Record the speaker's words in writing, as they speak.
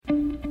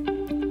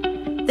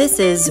This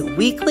is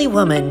Weekly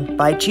Woman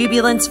by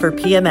Jubilance for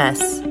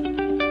PMS.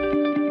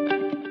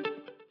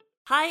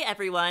 Hi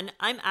everyone,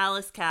 I'm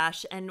Alice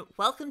Cash, and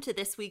welcome to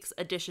this week's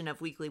edition of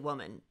Weekly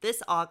Woman.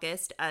 This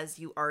August, as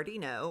you already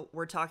know,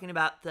 we're talking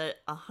about the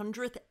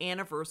 100th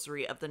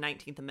anniversary of the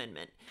 19th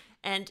Amendment.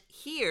 And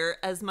here,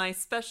 as my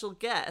special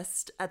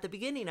guest at the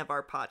beginning of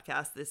our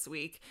podcast this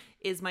week,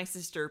 is my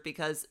sister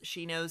because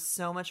she knows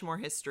so much more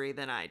history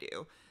than I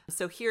do.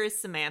 So here is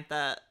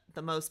Samantha,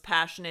 the most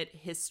passionate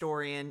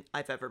historian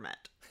I've ever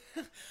met.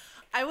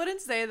 I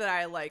wouldn't say that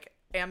I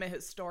am a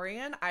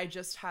historian. I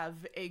just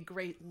have a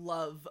great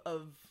love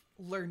of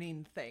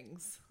learning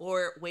things.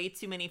 Or way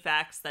too many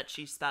facts that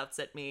she spouts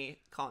at me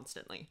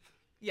constantly.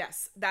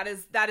 Yes, that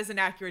is an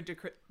accurate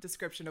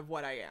description of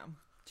what I am.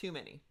 Too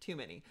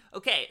many.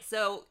 Okay,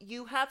 so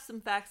you have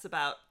some facts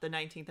about the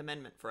 19th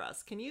Amendment for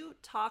us. Can you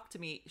talk to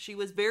me? She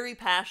was very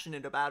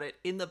passionate about it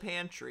in the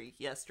pantry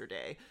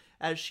yesterday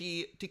as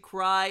she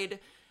decried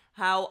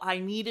how I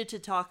needed to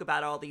talk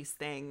about all these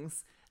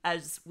things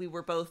as we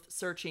were both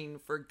searching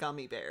for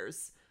gummy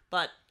bears.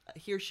 But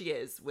here she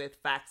is with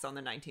facts on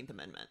the 19th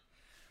Amendment.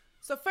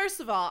 So first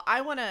of all, I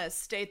want to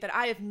state that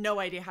I have no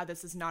idea how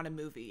this is not a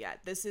movie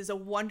yet. This is a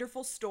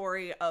wonderful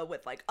story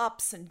with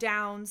ups and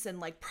downs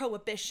and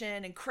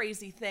prohibition and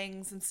crazy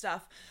things and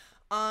stuff.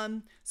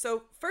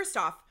 So first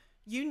off,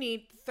 you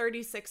need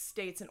 36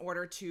 states in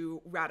order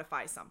to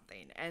ratify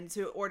something and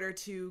to order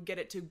to get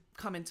it to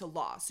come into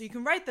law. So you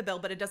can write the bill,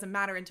 but it doesn't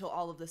matter until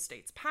all of the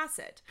states pass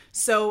it.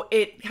 So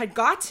it had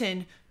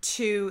gotten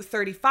to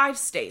 35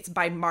 states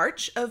by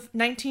March of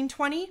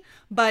 1920,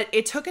 but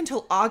it took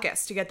until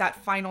August to get that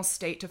final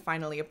state to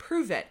finally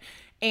approve it.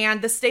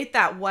 And the state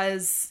that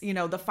was,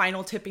 the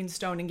final tipping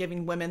stone in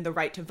giving women the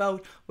right to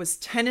vote was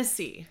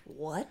Tennessee.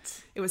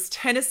 What? It was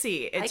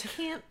Tennessee. I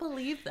can't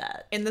believe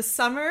that. In the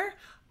summer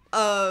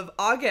of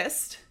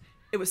August,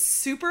 it was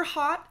super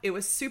hot, it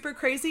was super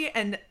crazy,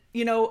 and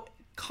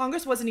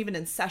Congress wasn't even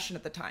in session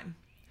at the time.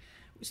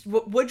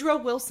 Woodrow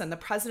Wilson, the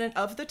president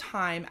of the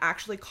time,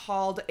 actually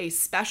called a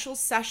special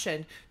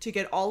session to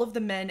get all of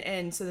the men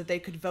in so that they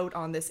could vote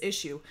on this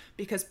issue,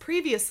 because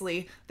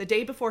previously, the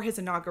day before his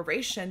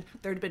inauguration,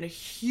 there had been a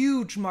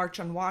huge march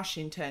on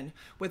Washington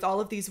with all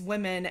of these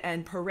women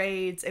and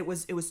parades. It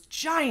was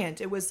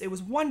giant. It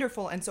was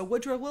wonderful. And so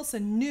Woodrow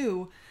Wilson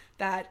knew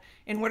that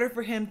in order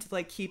for him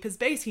to keep his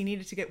base, he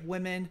needed to get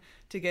women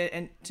to get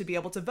and to be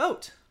able to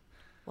vote.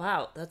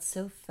 Wow, that's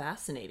so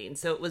fascinating.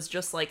 So it was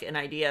just an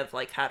idea of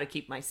how to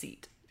keep my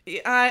seat.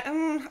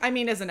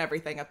 Isn't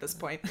everything at this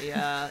point.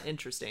 Yeah,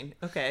 interesting.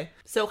 Okay.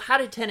 So how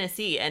did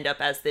Tennessee end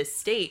up as this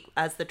state,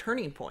 as the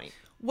turning point?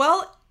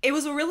 Well, it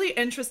was a really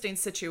interesting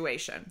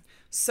situation.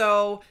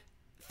 So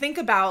think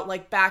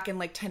about back in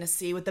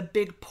Tennessee with the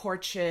big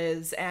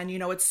porches and,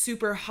 it's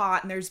super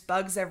hot and there's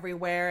bugs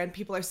everywhere and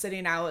people are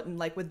sitting out and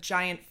with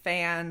giant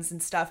fans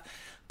and stuff.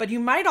 But you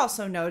might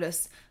also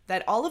notice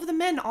that all of the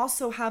men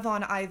also have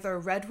on either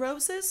red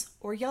roses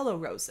or yellow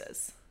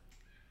roses.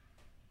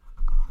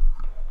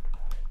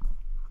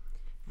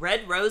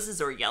 Red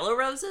roses or yellow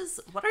roses?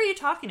 What are you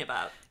talking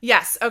about?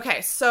 Yes. Okay.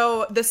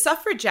 So the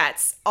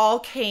suffragettes all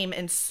came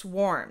in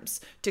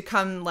swarms to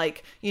come,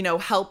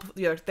 help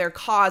their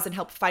cause and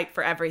help fight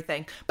for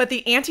everything. But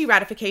the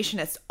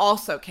anti-ratificationists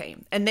also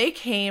came, and they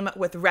came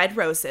with red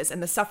roses,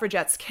 and the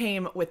suffragettes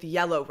came with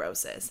yellow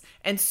roses.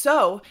 And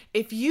so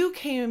if you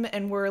came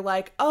and were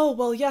oh,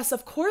 well, yes,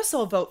 of course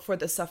I'll vote for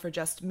the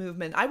suffragist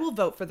movement. I will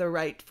vote for the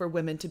right for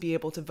women to be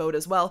able to vote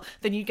as well.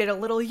 Then you get a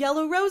little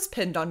yellow rose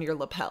pinned on your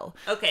lapel.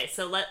 Okay.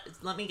 So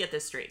let me get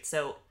this straight.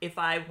 So if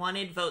I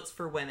wanted votes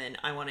for women,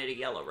 I wanted a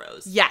yellow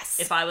rose. Yes.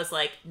 If I was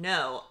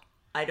no,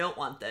 I don't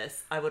want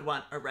this, I would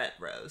want a red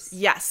rose.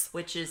 Yes.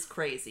 Which is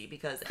crazy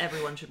because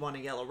everyone should want a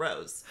yellow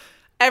rose.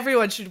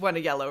 Everyone should want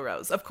a yellow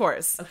rose, of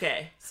course.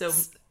 Okay. So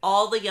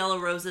all the yellow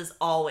roses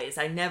always.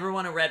 I never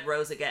want a red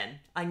rose again.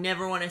 I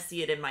never want to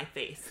see it in my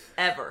face.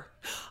 Ever.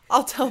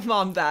 I'll tell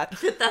Mom that.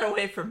 Get that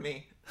away from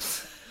me.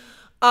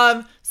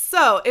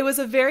 So it was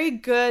a very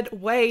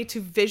good way to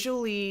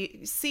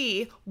visually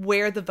see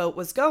where the vote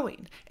was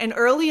going. And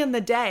early in the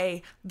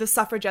day, the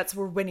suffragettes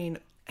were winning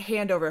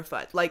hand over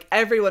foot.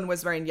 Everyone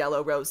was wearing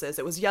yellow roses.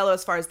 It was yellow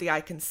as far as the eye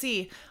can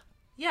see.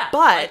 Yeah,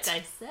 but, like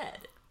I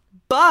said.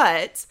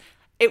 But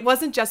it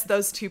wasn't just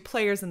those two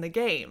players in the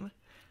game.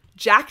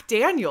 Jack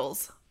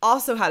Daniels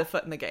also had a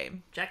foot in the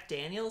game. Jack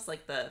Daniels?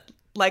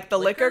 the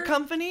liquor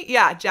company?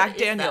 Yeah, Jack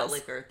Daniels. What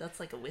is that liquor? That's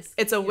a whiskey?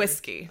 It's a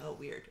whiskey. Oh,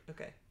 weird.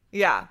 Okay.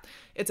 Yeah,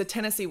 it's a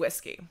Tennessee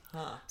whiskey.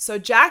 Huh. So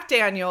Jack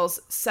Daniels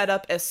set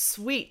up a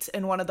suite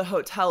in one of the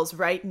hotels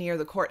right near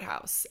the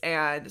courthouse.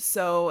 And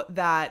so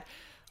that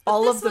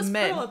all of the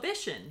men...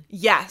 Prohibition.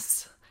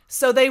 Yes.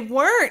 So they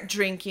weren't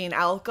drinking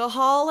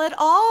alcohol at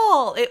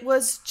all. It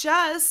was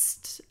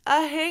just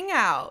a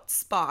hangout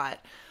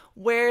spot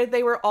where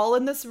they were all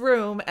in this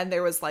room and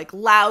there was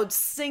loud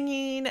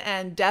singing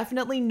and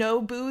definitely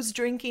no booze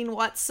drinking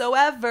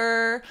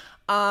whatsoever.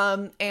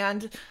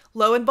 And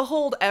lo and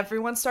behold,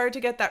 everyone started to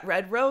get that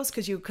red rose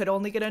because you could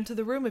only get into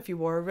the room if you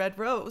wore a red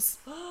rose.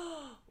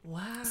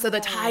 Wow. So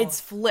the tides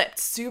flipped,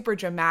 super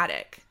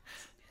dramatic.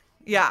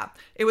 Yeah,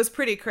 it was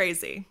pretty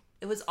crazy.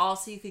 It was all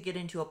so you could get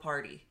into a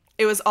party.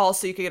 It was all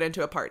so you could get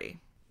into a party.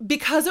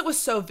 Because it was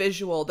so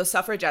visual, the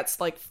suffragettes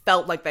like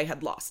felt like they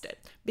had lost it.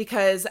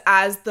 Because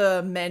as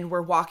the men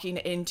were walking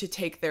in to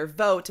take their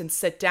vote and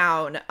sit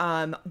down,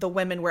 the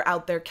women were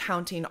out there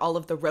counting all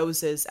of the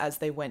roses as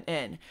they went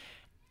in.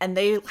 And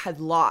they had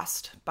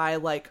lost by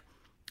like,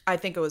 I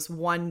think it was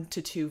 1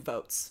 to 2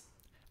 votes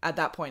at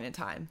that point in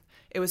time.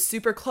 It was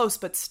super close,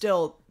 but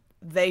still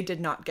they did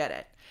not get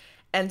it.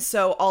 And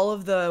so all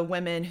of the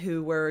women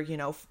who were, you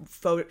know,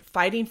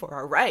 fighting for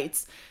our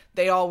rights,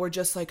 they all were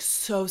just like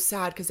so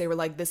sad because they were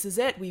like, this is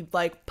it. We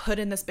like put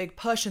in this big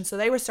push. And so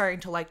they were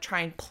starting to like try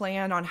and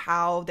plan on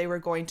how they were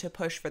going to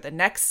push for the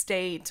next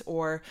state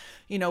or,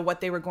 you know, what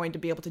they were going to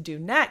be able to do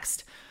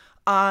next.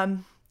 But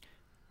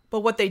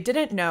what they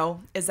didn't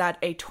know is that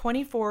a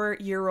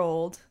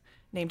 24-year-old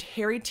named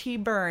Harry T.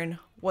 Byrne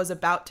was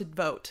about to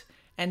vote.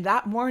 And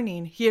that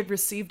morning he had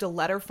received a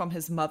letter from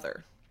his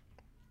mother.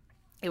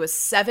 It was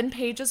 7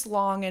 pages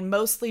long and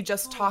mostly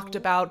just talked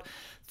about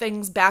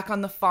things back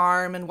on the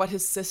farm and what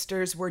his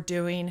sisters were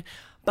doing.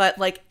 But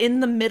like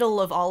in the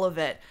middle of all of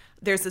it,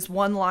 there's this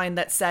one line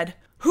that said,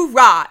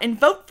 "Hoorah, and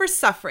vote for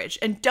suffrage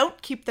and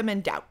don't keep them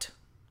in doubt."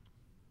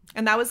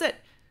 And that was it.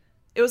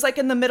 It was like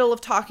in the middle of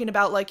talking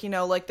about like, you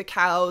know, like the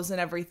cows and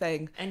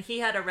everything. And he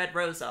had a red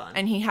rose on.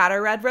 And he had a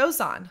red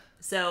rose on.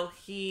 So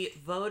he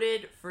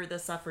voted for the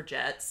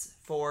suffragettes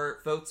for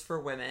votes for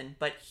women,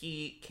 but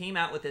he came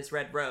out with his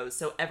red rose.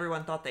 So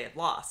everyone thought they had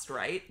lost,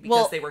 right?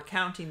 Because they were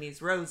counting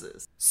these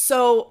roses.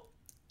 So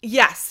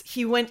yes,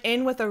 he went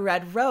in with a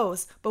red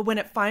rose, but when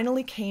it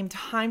finally came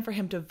time for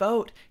him to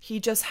vote, he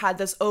just had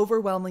this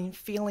overwhelming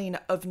feeling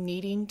of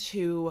needing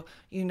to,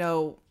 you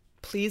know,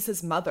 please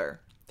his mother.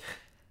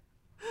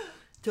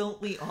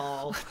 Don't we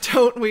all?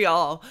 Don't we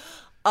all?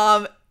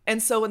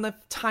 And so when the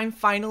time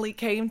finally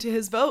came to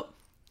his vote,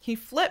 he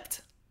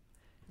flipped.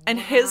 And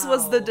his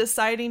was the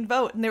deciding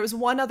vote. And there was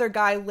one other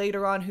guy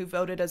later on who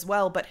voted as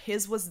well, but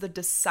his was the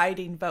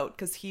deciding vote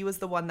because he was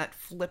the one that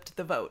flipped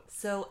the vote.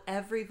 So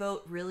every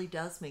vote really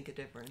does make a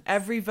difference.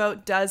 Every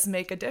vote does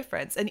make a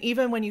difference. And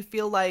even when you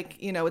feel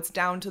like, you know, it's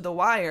down to the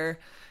wire,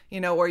 you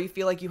know, or you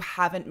feel like you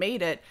haven't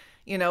made it,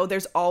 you know,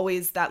 there's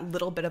always that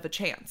little bit of a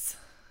chance.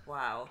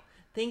 Wow.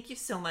 Thank you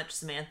so much,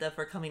 Samantha,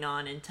 for coming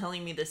on and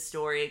telling me this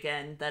story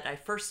again that I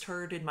first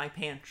heard in my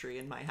pantry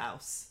in my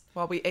house.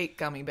 While we ate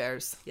gummy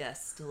bears.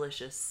 Yes,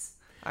 delicious.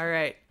 All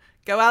right.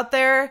 Go out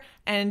there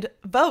and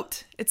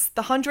vote. It's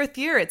the 100th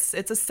year. It's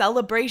a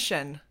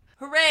celebration.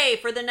 Hooray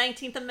for the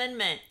 19th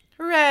Amendment.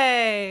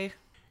 Hooray.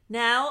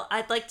 Now,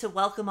 I'd like to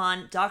welcome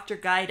on Dr.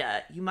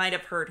 Gaida. You might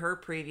have heard her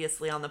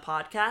previously on the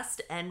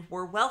podcast, and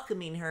we're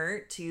welcoming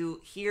her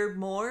to hear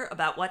more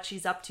about what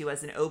she's up to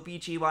as an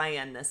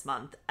OBGYN this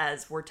month,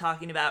 as we're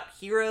talking about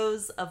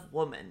Heroes of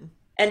Woman.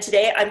 And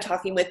today I'm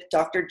talking with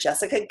Dr.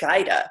 Jessica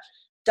Gaida.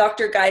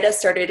 Dr. Gaida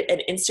started an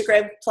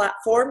Instagram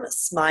platform,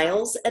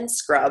 Smiles and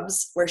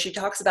Scrubs, where she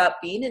talks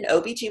about being an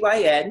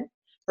OBGYN,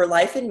 her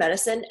life in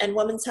medicine, and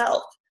women's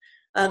health.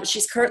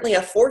 She's currently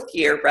a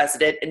 4th-year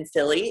resident in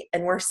Philly,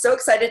 and we're so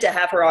excited to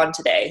have her on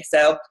today.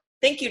 So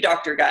thank you,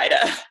 Dr.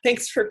 Gaida.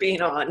 Thanks for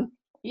being on.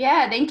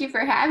 Yeah, thank you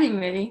for having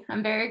me.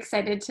 I'm very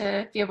excited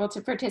to be able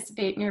to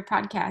participate in your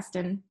podcast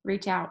and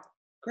reach out.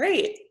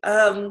 Great.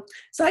 So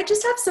I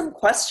just have some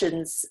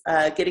questions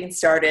getting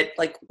started.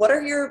 Like, what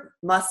are your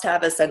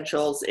must-have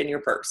essentials in your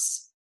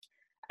purse?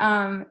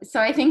 So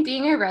I think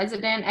being a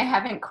resident, I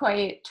haven't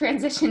quite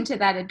transitioned to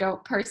that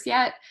adult purse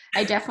yet.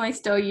 I definitely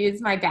still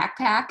use my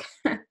backpack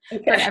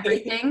for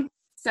everything.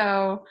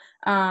 So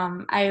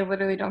I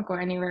literally don't go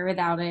anywhere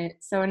without it.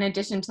 So in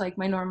addition to like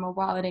my normal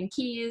wallet and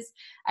keys,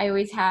 I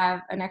always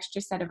have an extra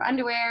set of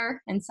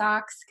underwear and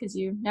socks because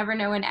you never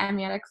know when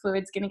amniotic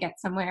fluid's going to get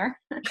somewhere.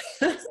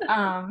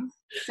 Some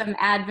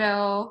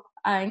Advil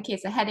in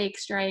case a headache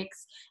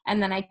strikes.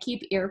 And then I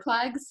keep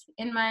earplugs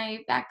in my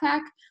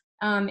backpack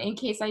in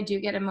case I do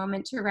get a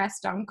moment to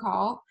rest on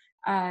call.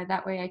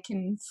 That way I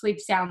can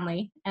sleep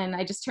soundly. And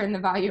I just turn the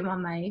volume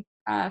on my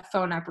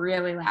phone up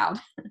really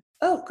loud.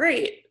 Oh,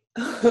 great.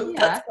 Yeah.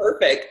 That's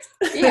perfect.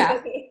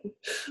 Yeah.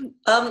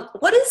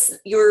 What is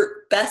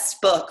your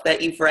best book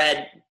that you've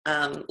read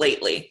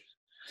lately?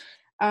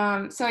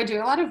 So I do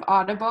a lot of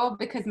Audible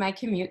because my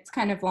commute's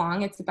kind of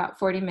long. It's about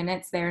 40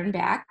 minutes there and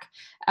back.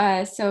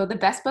 So the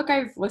best book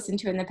I've listened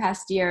to in the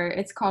past year,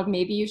 it's called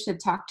Maybe You Should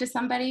Talk to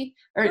Somebody,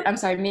 or I'm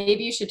sorry,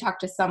 Maybe You Should Talk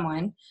to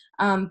Someone,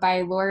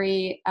 by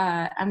Lori,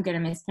 I'm going to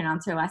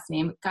mispronounce her last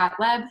name,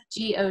 Gottlieb,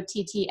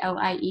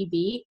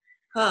 Gottlieb.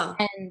 Huh.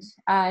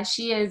 And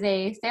she is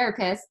a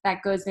therapist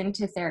that goes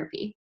into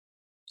therapy.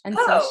 And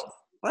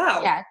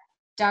wow. Yeah,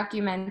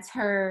 documents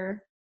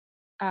her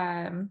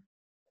kind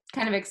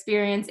of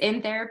experience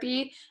in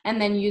therapy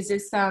and then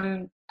uses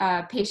some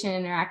patient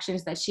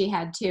interactions that she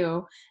had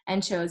too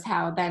and shows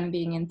how them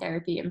being in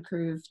therapy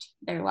improved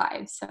their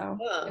lives. So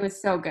It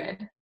was so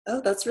good. Oh,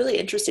 that's really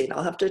interesting.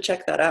 I'll have to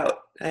check that out.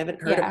 I haven't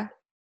heard of it.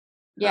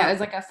 Yeah, it was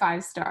like a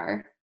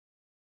 5-star.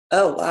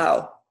 Oh,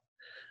 wow.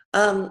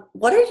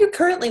 What are you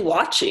currently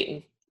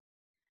watching?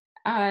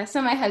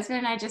 So my husband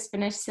and I just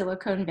finished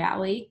Silicon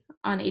Valley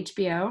on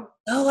HBO.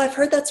 Oh, I've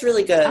heard that's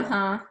really good.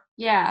 Uh-huh.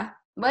 Yeah.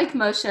 Like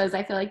most shows,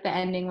 I feel like the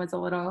ending was a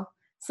little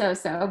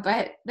so-so,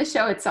 but the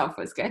show itself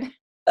was good.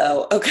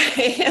 Oh,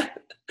 okay.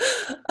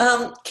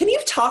 Can you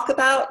talk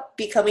about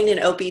becoming an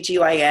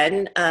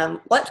OBGYN?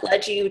 What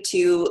led you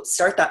to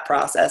start that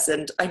process?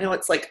 And I know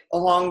it's like a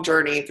long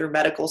journey through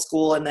medical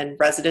school and then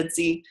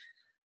residency.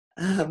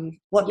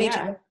 What made you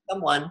Yeah,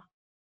 become one?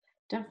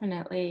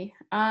 definitely.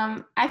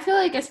 I feel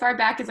like as far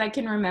back as I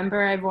can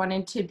remember, I've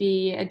wanted to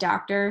be a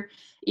doctor,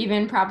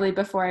 even probably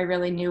before I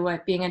really knew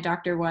what being a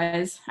doctor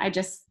was. I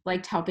just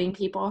liked helping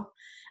people.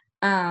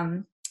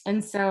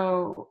 And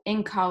so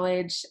in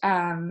college,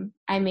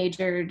 I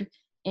majored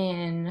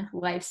in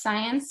life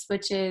science,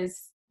 which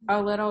is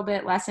a little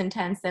bit less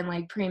intense than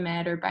like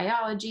pre-med or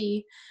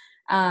biology.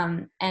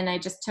 And I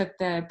just took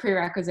the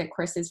prerequisite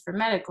courses for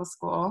medical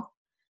school.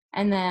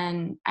 And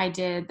then I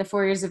did the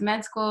 4 years of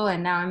med school,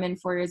 and now I'm in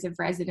 4 years of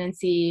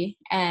residency.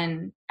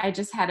 And I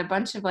just had a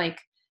bunch of like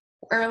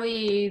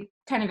early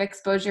kind of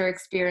exposure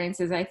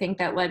experiences, I think,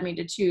 that led me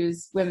to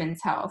choose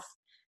women's health.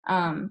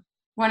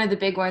 One of the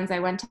big ones, I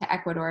went to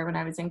Ecuador when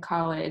I was in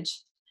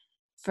college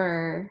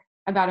for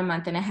about a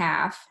month and a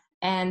half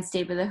and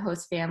stayed with a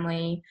host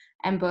family.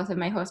 And both of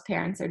my host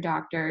parents are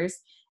doctors.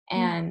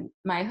 And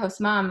my host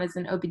mom was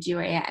an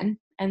OBGYN.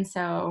 And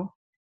so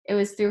it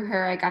was through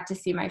her I got to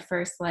see my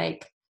first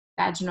like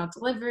vaginal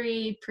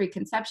delivery,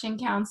 preconception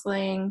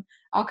counseling,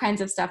 all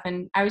kinds of stuff.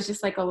 And I was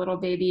just like a little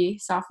baby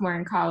sophomore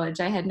in college.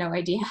 I had no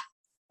idea.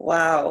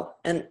 Wow.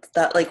 And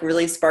that like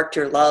really sparked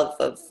your love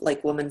of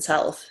like women's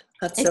health.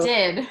 That's It so,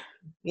 did.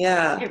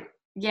 yeah.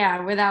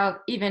 Yeah, without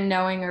even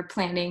knowing or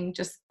planning,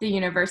 just the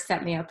universe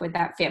set me up with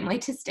that family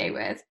to stay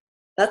with.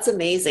 That's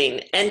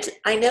amazing. And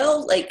I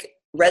know like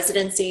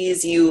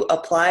residencies, you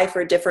apply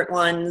for different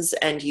ones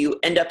and you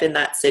end up in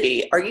that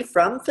city. Are you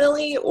from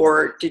Philly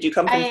or did you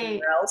come from I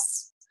somewhere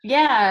else?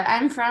 Yeah,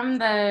 I'm from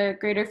the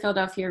greater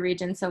Philadelphia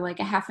region, so like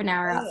a half an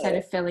hour outside Oh,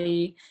 of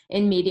Philly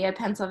in Media,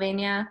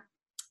 Pennsylvania.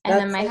 And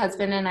then that's my so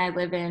husband cool. and I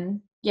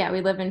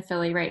we live in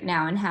Philly right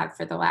now and have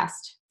for the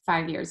last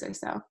 5 years or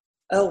so.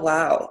 Oh,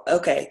 wow.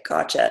 Okay,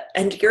 gotcha.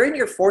 And you're in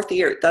your fourth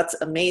year. That's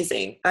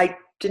amazing. I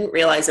didn't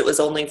realize it was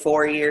only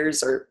 4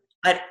 years, or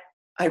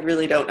I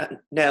really don't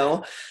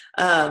know.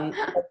 But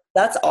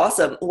that's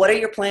awesome. What are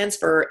your plans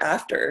for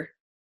after?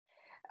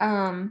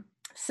 Um,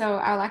 so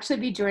I'll actually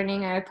be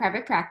joining a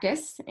private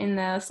practice in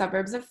the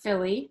suburbs of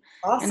Philly,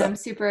 and Awesome. I'm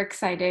super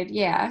excited.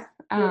 Yeah.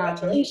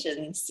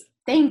 Congratulations.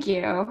 Thank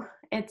you.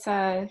 It's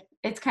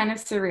kind of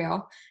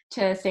surreal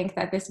to think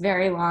that this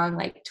very long,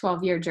 like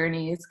 12-year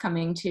journey is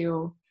coming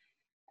to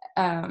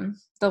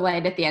the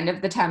light at the end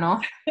of the tunnel.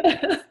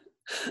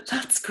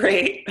 That's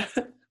great.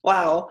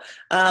 Wow.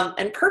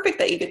 And perfect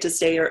that you get to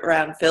stay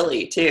around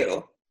Philly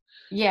too.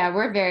 Yeah,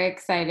 we're very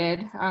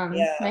excited. My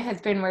Yeah.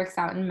 husband works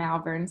out in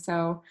Malvern,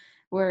 so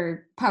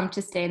we're pumped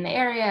to stay in the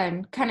area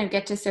and kind of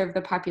get to serve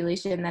the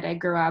population that I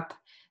grew up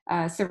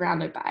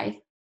surrounded by.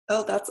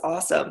 Oh, that's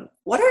awesome.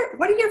 What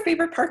are your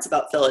favorite parts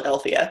about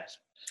Philadelphia?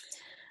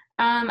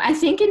 I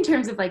think in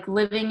terms of like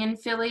living in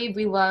Philly,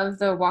 we love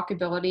the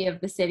walkability of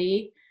the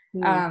city.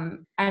 Hmm.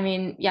 I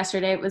mean,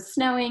 yesterday it was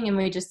snowing and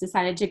we just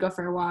decided to go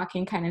for a walk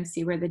and kind of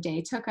see where the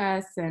day took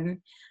us. And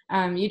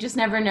you just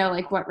never know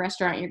like what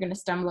restaurant you're going to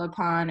stumble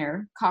upon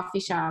or coffee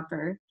shop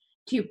or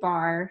cute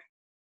bar.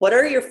 What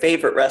are your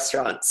favorite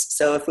restaurants?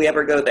 So if we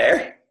ever go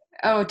there.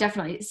 Oh,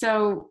 definitely.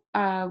 So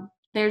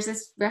there's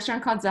this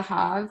restaurant called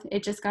Zahav.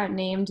 It just got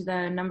named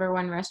the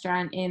 #1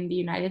 restaurant in the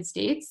United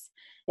States.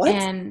 What?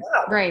 And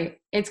Wow. right,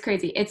 it's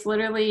crazy. It's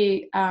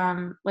literally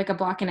like a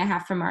block and a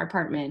half from our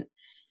apartment.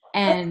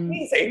 That's And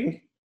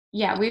amazing.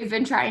 yeah, we've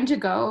been trying to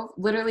go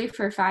literally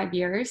for 5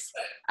 years.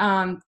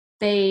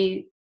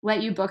 They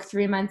let you book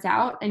 3 months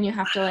out, and you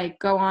have to like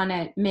go on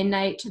at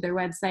midnight to their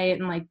website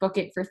and like book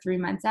it for 3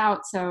 months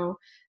out. So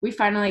we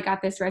finally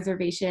got this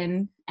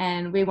reservation,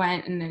 and we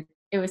went, and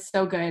it was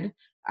so good.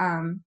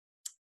 Um,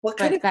 What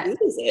kind but of that food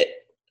is it?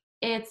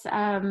 it's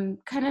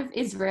kind of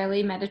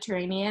Israeli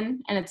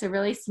Mediterranean, and it's a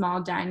really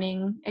small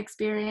dining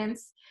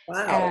experience.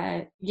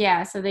 Wow.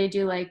 Yeah, so they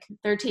do like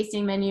their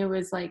tasting menu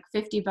was like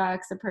 $50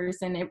 a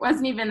person. It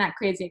wasn't even that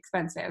crazy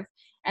expensive,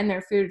 and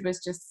their food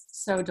was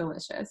just so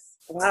delicious.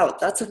 Wow,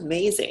 that's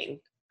amazing.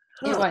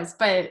 It Huh. was,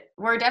 but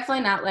we're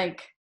definitely not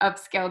like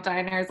upscale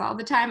diners all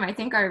the time. I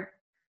think our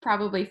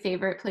probably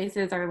favorite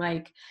places are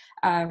like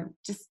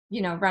just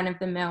run of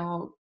the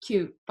mill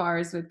cute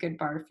bars with good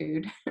bar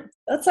food.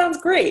 That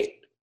sounds great.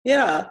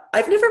 Yeah.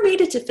 I've never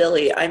made it to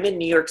Philly. I'm in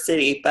New York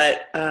City,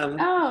 but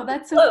Oh,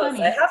 that's so close. I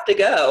funny. have to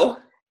go.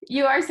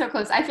 You are so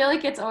close. I feel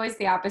like it's always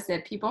the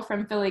opposite. People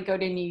from Philly go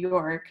to New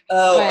York,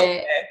 Oh,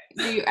 but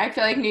okay. I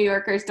feel like New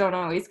Yorkers don't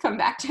always come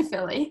back to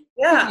Philly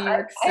because Yeah, New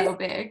York's I've so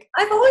big.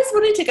 I've always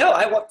wanted to go.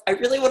 I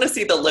really want to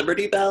see the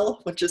Liberty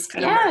Bell, which is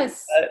kind of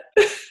Yes.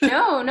 but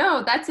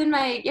No, that's in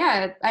my,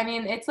 yeah. I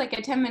mean, it's like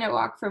a 10-minute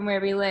walk from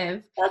where we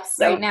live that's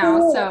right so now.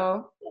 cool.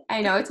 So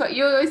I know it's what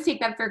you always take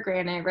that for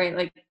granted, right?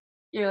 Like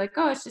you're like,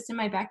 oh, it's just in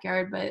my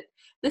backyard. But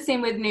the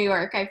same with New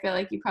York. I feel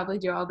like you probably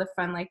do all the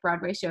fun like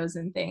Broadway shows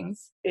and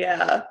things.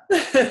 Yeah.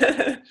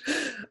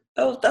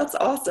 Oh, that's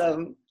That's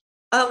awesome.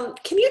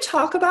 Can you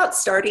talk about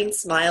starting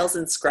Smiles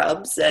and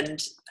Scrubs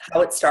and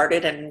how it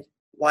started and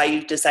why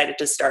you decided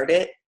to start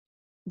it?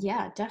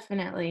 Yeah,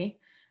 definitely.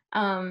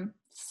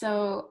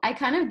 So I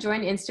kind of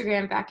joined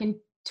Instagram back in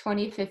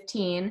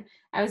 2015.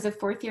 I was a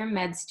fourth year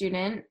med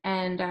student.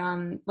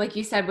 And like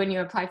you said, when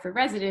you apply for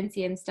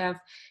residency and stuff,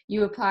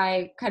 you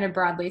apply kind of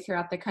broadly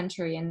throughout the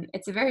country. And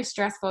it's a very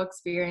stressful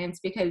experience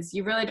because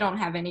you really don't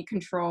have any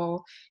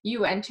control.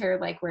 You enter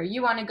like where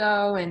you want to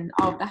go, and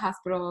all of the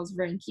hospitals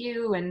rank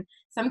you, and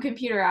some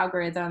computer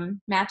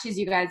algorithm matches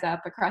you guys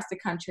up across the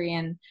country.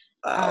 And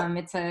Wow.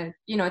 it's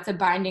a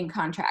binding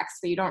contract.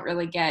 So you don't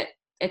really get,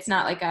 it's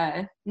not like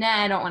I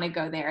don't want to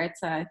go there.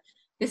 It's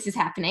this is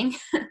happening.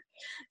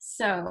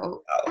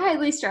 So Wow.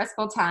 highly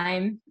stressful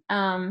time.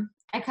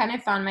 I kind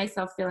of found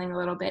myself feeling a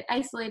little bit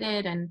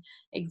isolated and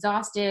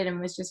exhausted,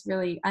 and was just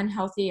really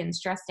unhealthy and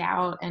stressed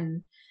out.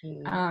 And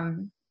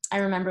Mm. I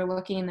remember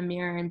looking in the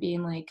mirror and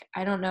being like,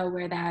 I don't know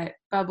where that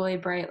bubbly,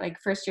 bright, like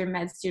first year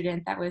med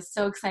student that was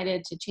so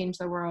excited to change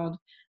the world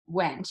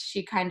went.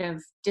 She kind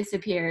of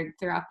disappeared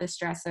throughout the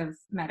stress of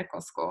medical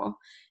school.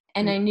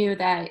 And I knew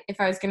that if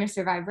I was going to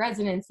survive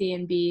residency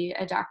and be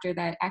a doctor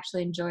that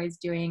actually enjoys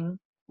doing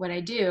what I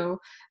do,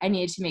 I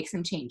needed to make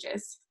some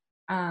changes.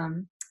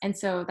 And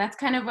so that's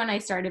kind of when I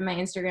started my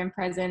Instagram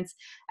presence.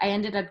 I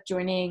ended up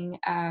joining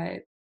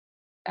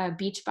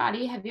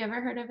Beachbody. Have you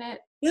ever heard of it?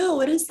 No,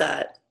 what is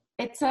that?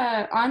 It's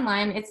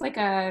online. It's like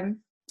a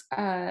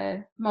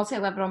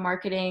multi-level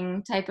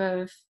marketing type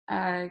of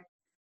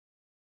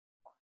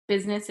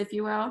business, if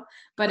you will,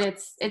 but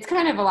it's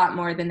kind of a lot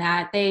more than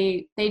that.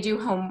 They do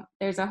home,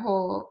 there's a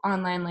whole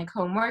online like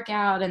home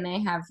workout, and they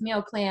have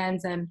meal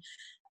plans, and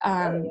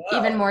Oh,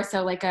 even wow. more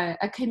so like a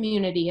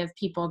community of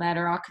people that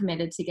are all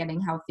committed to getting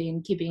healthy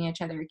and keeping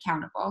each other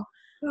accountable.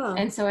 Huh.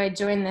 And so I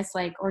joined this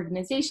like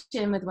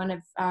organization with one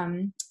of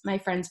my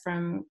friends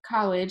from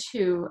college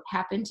who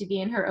happened to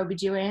be in her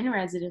OBGYN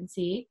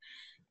residency.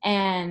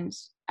 And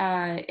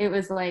it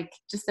was like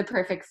just the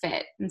perfect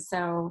fit. And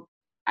so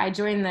I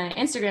joined the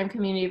Instagram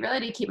community really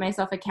to keep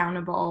myself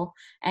accountable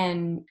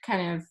and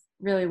kind of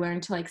really learn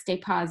to like stay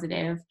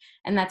positive.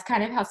 And that's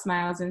kind of how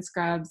Smiles and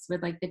Scrubs,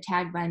 with like the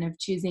tagline of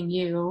choosing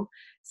you,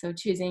 so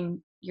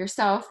choosing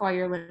yourself while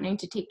you're learning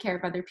to take care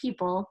of other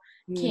people,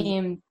 Mm.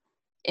 came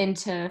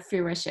into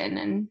fruition.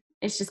 And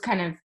it's just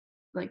kind of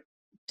like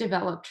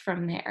developed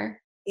from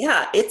there.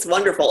 Yeah, it's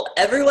wonderful.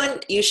 Everyone,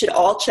 you should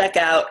all check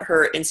out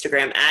her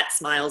Instagram at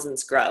Smiles and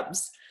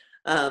Scrubs.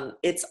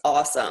 It's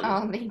awesome.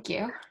 Oh, thank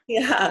you.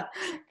 Yeah.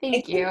 And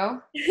Thank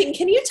you.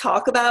 can you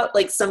talk about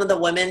like some of the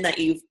women that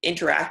you've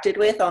interacted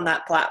with on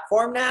that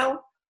platform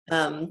now?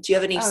 Do you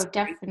have any Oh,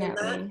 stories from that?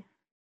 definitely.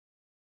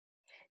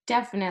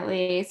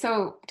 Definitely.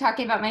 So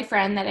talking about my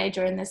friend that I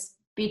joined this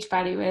beach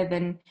body with,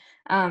 and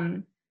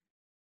um,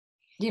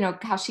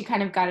 how she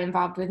kind of got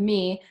involved with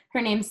me.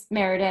 Her name's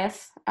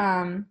Meredith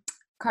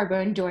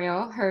Carbone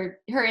Doyle. Her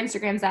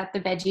Instagram's at the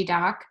Veggie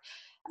Doc.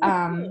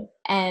 Oh, cool.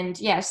 And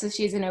yeah, so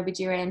she's an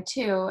OBGYN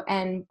too.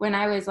 And when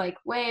I was like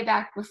way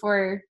back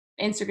before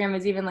Instagram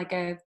was even like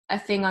a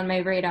thing on my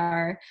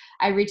radar,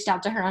 I reached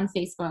out to her on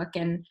Facebook,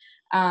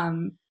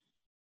 and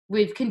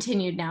we've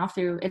continued now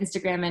through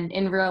Instagram and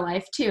in real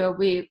life too.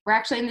 We're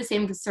actually in the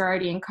same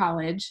sorority in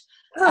college.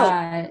 Oh,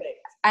 Uh,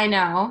 I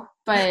know,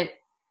 but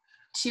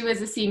she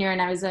was a senior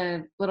and I was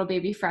a little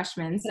baby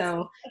freshman.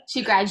 So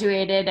she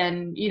graduated,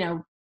 and,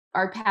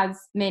 our paths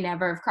may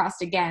never have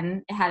crossed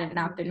again had it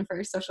not been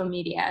for social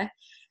media.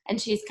 And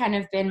she's kind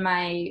of been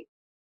my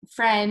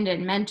friend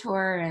and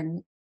mentor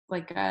and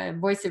like a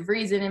voice of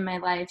reason in my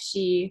life.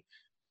 She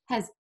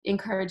has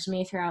encouraged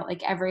me throughout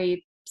like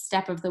every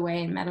step of the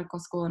way in medical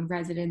school and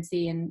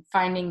residency and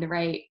finding the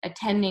right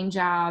attending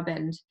job.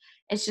 And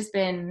it's just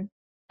been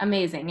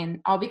amazing,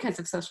 and all because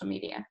of social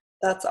media.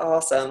 that's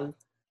awesome.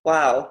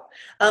 Wow.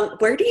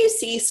 Where do you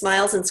see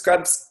Smiles and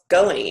Scrubs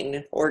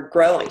going or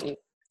growing?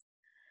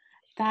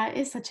 That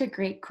is such a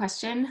great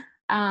question.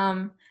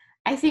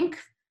 I think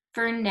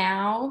for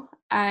now,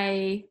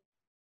 I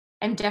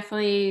am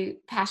definitely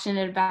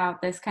passionate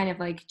about this kind of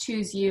like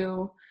choose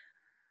you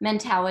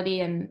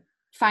mentality, and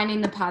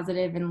finding the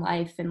positive in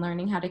life and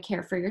learning how to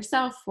care for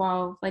yourself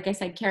while, like I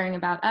said, caring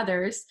about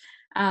others.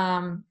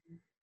 Um,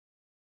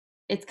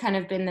 it's kind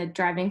of been the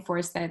driving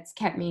force that's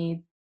kept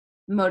me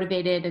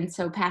motivated and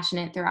so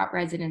passionate throughout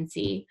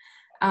residency.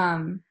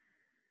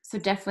 So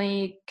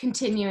definitely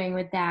continuing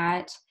with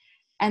that.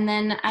 And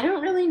then I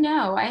don't really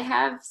know. I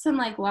have some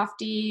like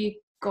lofty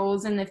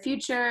goals in the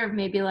future of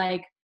maybe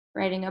like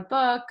writing a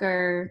book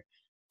or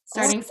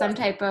starting some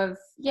Awesome. type of,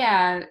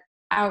 yeah,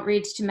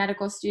 outreach to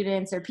medical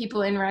students or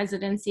people in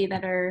residency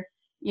that are,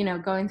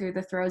 going through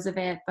the throes of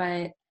it.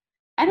 But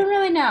I don't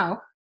really know.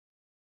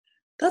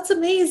 That's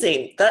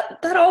amazing.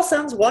 That all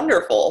sounds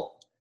wonderful.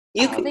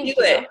 You Oh, can do thank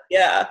it. you.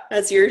 Yeah.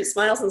 As your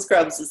Smiles and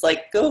Scrubs is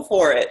like, go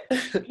for it.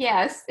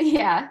 Yes.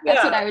 Yeah.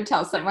 That's what Yeah. I would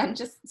tell someone.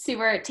 Just see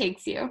where it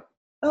takes you.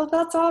 Oh,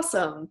 that's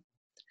awesome.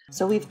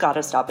 So we've got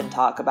to stop and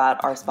talk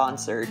about our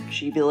sponsor,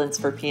 Jubilance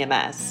for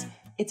PMS.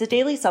 It's a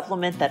daily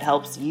supplement that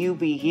helps you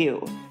be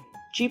you.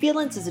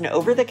 Jubilance is an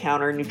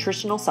over-the-counter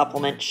nutritional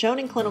supplement shown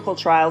in clinical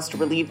trials to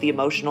relieve the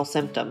emotional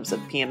symptoms of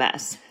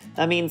PMS.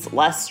 That means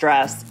less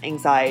stress,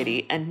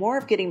 anxiety, and more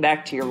of getting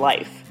back to your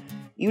life.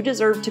 You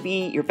deserve to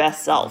be your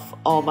best self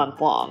all month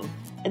long.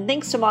 And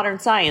thanks to modern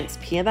science,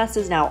 PMS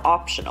is now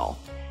optional.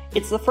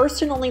 It's the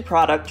first and only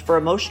product for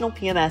emotional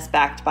PMS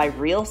backed by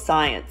real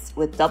science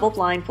with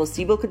double-blind,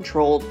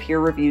 placebo-controlled,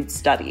 peer-reviewed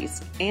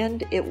studies.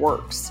 And it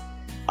works.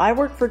 I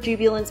work for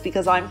Jubilance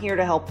because I'm here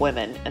to help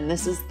women, and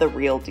this is the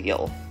real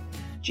deal.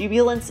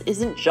 Jubilance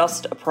isn't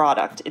just a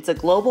product, it's a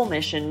global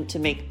mission to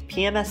make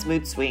PMS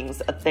mood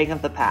swings a thing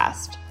of the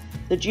past.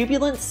 The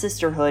Jubilance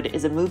Sisterhood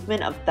is a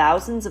movement of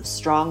thousands of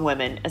strong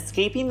women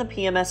escaping the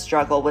PMS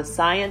struggle with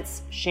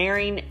science,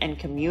 sharing, and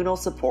communal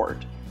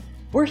support.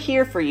 We're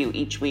here for you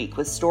each week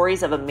with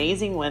stories of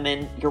amazing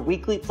women, your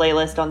weekly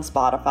playlist on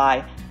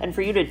Spotify, and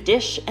for you to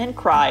dish and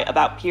cry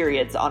about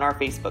periods on our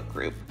Facebook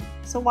group.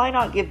 So why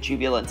not give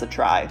Jubilance a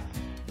try?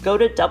 Go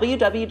to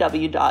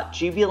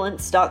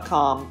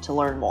www.jubilance.com to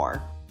learn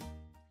more.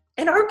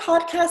 And our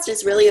podcast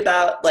is really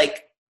about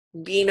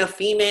being a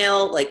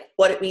female,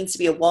 what it means to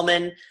be a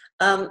woman.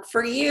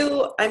 For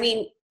you, I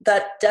mean,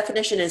 that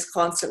definition is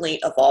constantly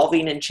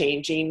evolving and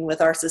changing with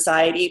our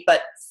society.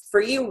 But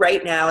for you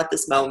right now at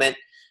this moment,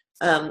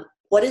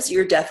 what is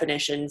your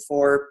definition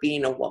for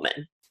being a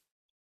woman?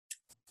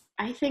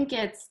 I think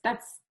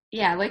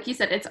like you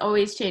said, it's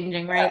always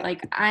changing, right? Yeah.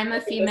 Like I'm a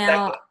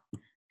female.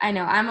 I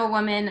know I'm a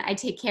woman. I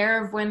take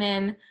care of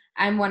women.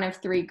 I'm one of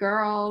 3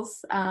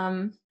 girls.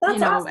 That's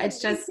awesome.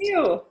 It's just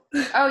you.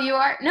 Oh, you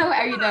are? No,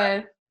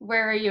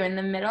 where are you, in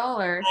the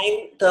middle or?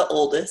 I'm the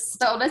oldest.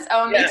 The oldest?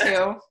 Oh, me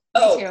too.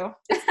 Me too.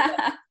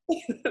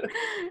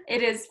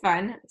 It is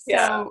fun.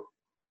 So,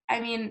 I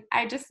mean,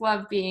 I just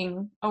love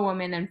being a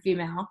woman and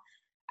female.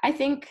 I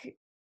think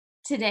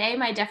today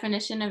my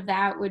definition of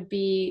that would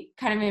be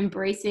kind of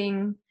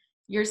embracing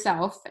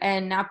yourself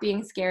and not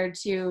being scared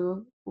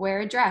to wear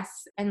a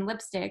dress and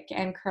lipstick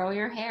and curl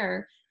your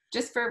hair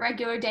just for a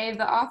regular day of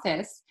the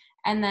office.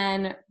 And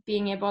then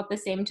being able at the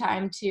same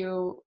time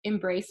to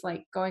embrace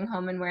going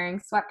home and wearing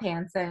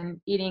sweatpants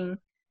and eating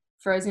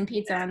frozen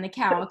pizza on the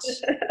couch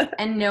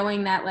and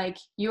knowing that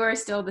you are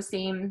still the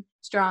same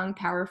strong,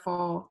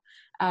 powerful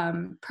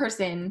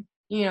person,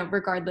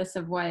 regardless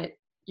of what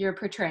you're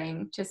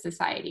portraying to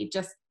society,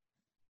 just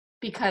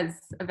because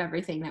of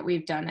everything that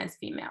we've done as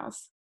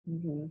females.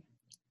 Mm-hmm.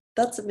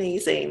 That's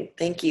amazing.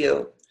 Thank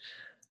you.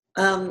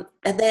 And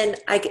then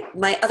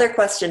my other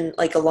question,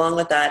 along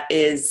with that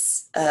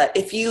is,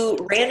 if you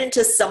ran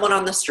into someone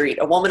on the street,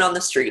 a woman on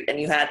the street, and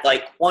you had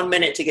 1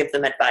 minute to give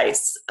them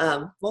advice,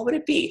 what would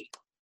it be?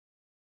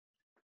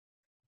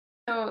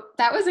 So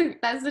that was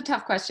a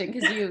tough question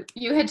because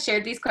you had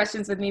shared these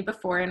questions with me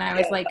before, and I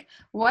was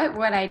what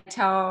would I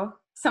tell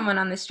someone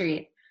on the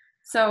street?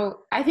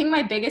 So I think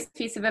my biggest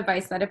piece of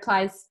advice that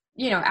applies,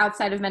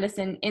 outside of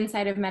medicine,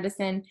 inside of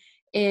medicine,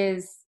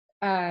 is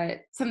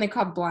something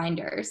called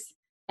blinders.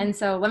 And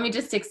so let me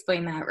just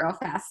explain that real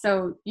fast.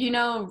 So,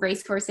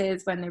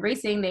 racehorses, when they're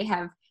racing, they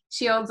have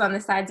shields on the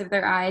sides of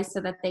their eyes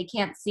so that they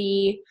can't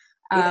see,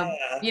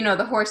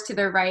 the horse to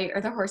their right or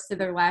the horse to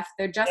their left.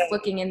 They're just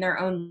looking in their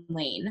own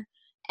lane.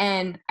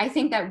 And I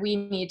think that we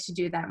need to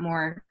do that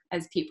more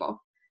as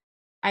people.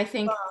 I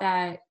think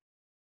that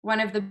one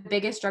of the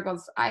biggest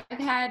struggles I've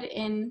had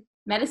in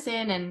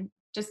medicine and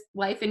just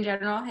life in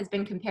general has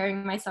been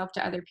comparing myself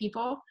to other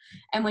people.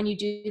 And when you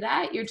do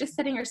that, you're just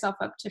setting yourself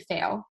up to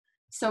fail.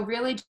 So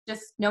really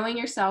just knowing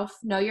yourself,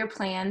 know your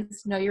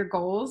plans, know your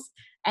goals,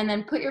 and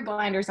then put your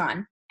blinders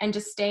on and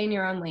just stay in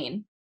your own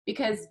lane.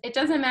 Because it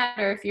doesn't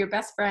matter if your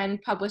best friend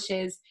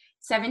publishes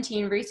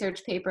 17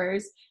 research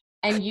papers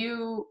and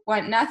you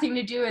want nothing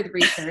to do with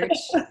research,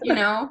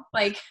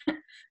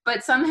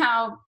 but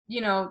somehow,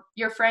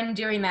 your friend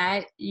doing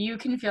that, you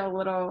can feel a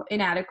little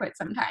inadequate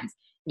sometimes.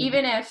 Mm-hmm.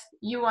 Even if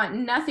you want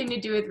nothing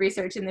to do with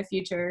research in the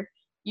future,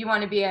 you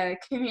want to be a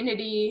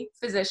community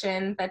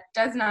physician that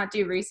does not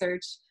do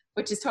research,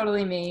 which is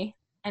totally me.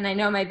 And I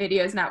know my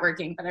video is not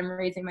working, but I'm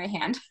raising my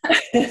hand.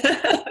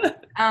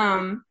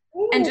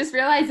 And just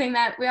realizing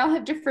that we all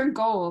have different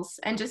goals.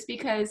 And just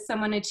because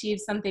someone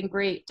achieves something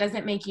great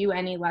doesn't make you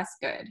any less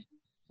good.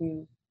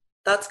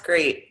 That's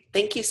great.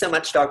 Thank you so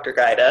much, Dr.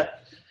 Gaida.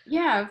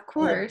 Yeah, of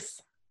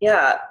course.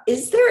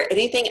 Is there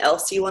anything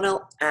else you want to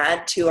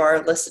add to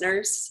our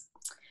listeners?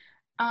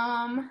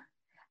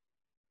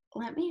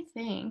 Let me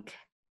think.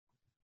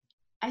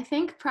 I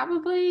think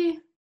probably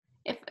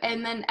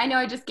and then I know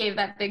I just gave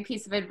that big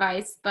piece of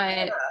advice,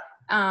 but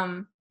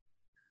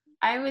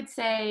I would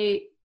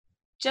say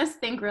just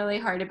think really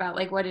hard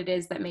about what it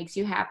is that makes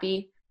you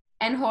happy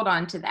and hold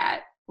on to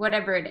that,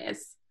 whatever it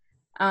is.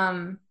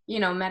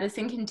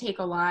 Medicine can take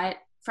a lot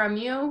from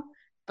you,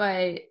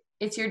 but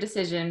it's your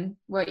decision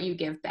what you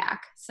give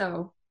back.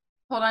 So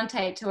hold on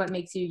tight to what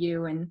makes you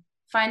you and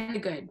find the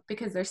good,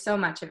 because there's so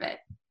much of it.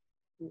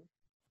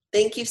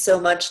 Thank you so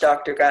much,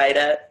 Dr.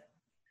 Gaida.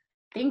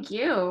 Thank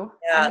you.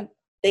 Yeah.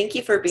 Thank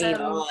you for being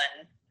on.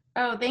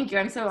 Oh, thank you.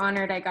 I'm so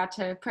honored I got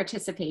to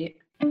participate.